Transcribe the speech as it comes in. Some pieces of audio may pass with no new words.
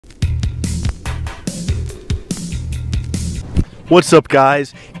What's up,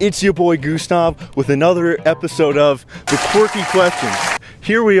 guys? It's your boy Gustav with another episode of The Quirky Questions.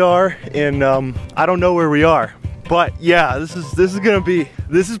 Here we are in, I don't know where we are, but yeah, this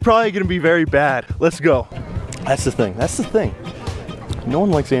is probably gonna be very bad. Let's go. That's the thing. No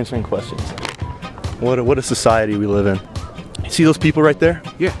one likes answering questions. What a society we live in. See those people right there?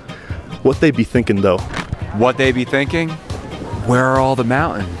 Yeah. What they be thinking though? What they be thinking? Where are all the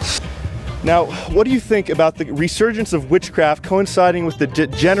mountains? Now, what do you think about the resurgence of witchcraft coinciding with the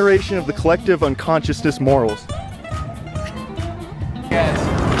degeneration of the collective unconsciousness morals?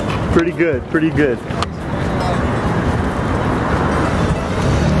 Yes. Pretty good, pretty good.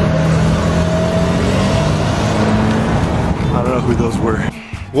 I don't know who those were.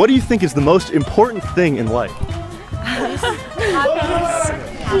 What do you think is the most important thing in life?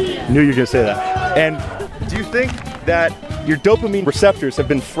 Knew you were gonna say that. And do you think that your dopamine receptors have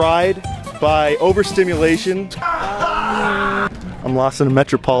been fried by overstimulation? I'm lost in a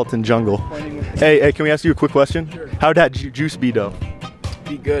metropolitan jungle. Hey, can we ask you a quick question? Sure. How'd that juice be though?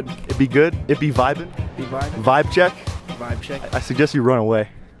 Be good. It be good? It be vibing? Be vibing. Vibe check? Vibe check. I suggest you run away.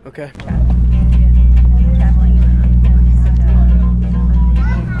 Okay.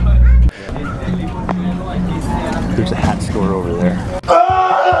 There's a hat store over there.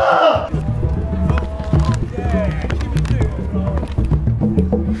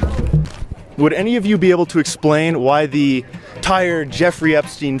 Would any of you be able to explain why the entire Jeffrey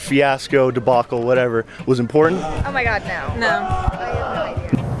Epstein fiasco, debacle, whatever, was important? Oh my god, no. No. I have no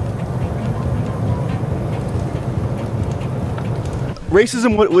idea.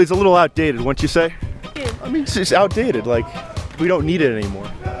 Racism is a little outdated, wouldn't you say? Yeah. I mean, it's outdated. Like, we don't need it anymore.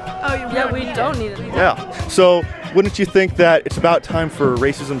 Oh, yeah, we don't need it anymore. Yeah. So, wouldn't you think that it's about time for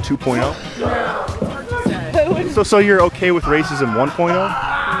racism 2.0? So you're okay with racism 1.0? No.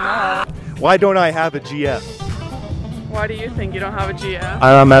 Why don't I have a GF? Why do you think you don't have a GF?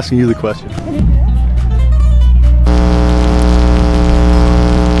 I'm asking you the question.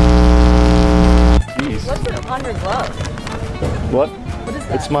 Jeez. What's it on your glove? What? What is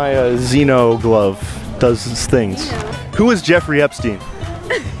that? It's my Xeno glove. Does things. Who is Jeffrey Epstein?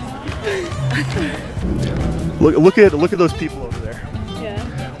 Look at those people over there. Yeah.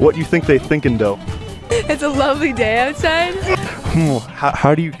 What do you think they thinking though? It's a lovely day outside.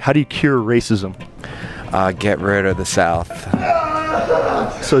 How do you cure racism? Get rid of the South.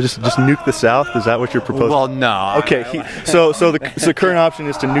 So just nuke the South? Is that what you're proposing? Well, no. Okay. So the current option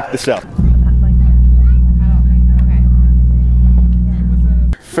is to nuke the South.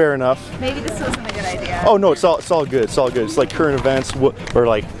 Fair enough. Maybe this wasn't a good idea. Oh no, it's all good. It's all good. It's like current events or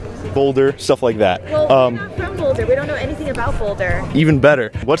like Boulder, stuff like that. Well, we're not from Boulder. We don't know anything about Boulder. Even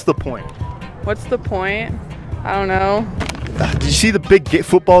better. What's the point? What's the point? I don't know. Did you see the big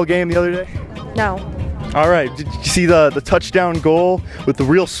football game the other day? No. All right. Did you see the touchdown goal with the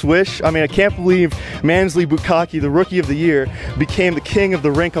real swish? I mean, I can't believe Mansley Bukaki, the Rookie of the Year, became the king of the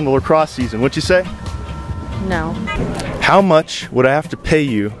rink on the lacrosse season. What'd you say? No. How much would I have to pay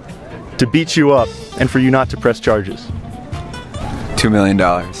you to beat you up and for you not to press charges? $2 million.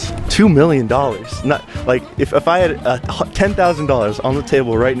 $2 million. Not like if I had $10,000 on the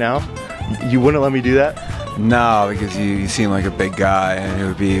table right now, you wouldn't let me do that? No, because you seem like a big guy, and it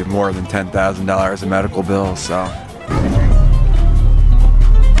would be more than $10,000 in medical bills. So.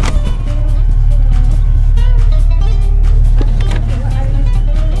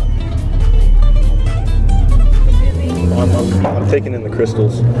 I'm taking in the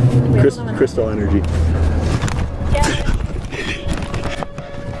crystals. Crystal energy.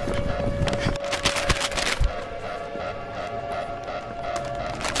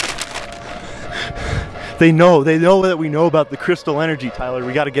 They know that we know about the crystal energy, Tyler.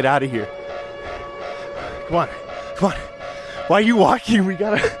 We gotta get out of here. Come on. Why are you walking? We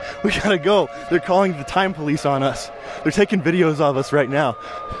gotta go. They're calling the time police on us. They're taking videos of us right now.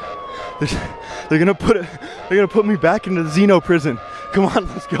 They're gonna put me back into the Xeno prison. Come on,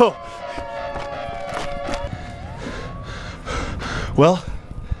 let's go. Well,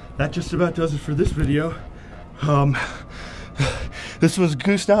 that just about does it for this video. This was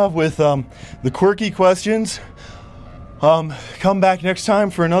Gustav with the Quirky Questions. Come back next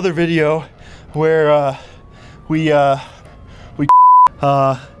time for another video where we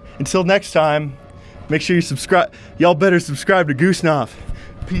until next time, make sure you subscribe. Y'all better subscribe to Gustav.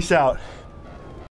 Peace out.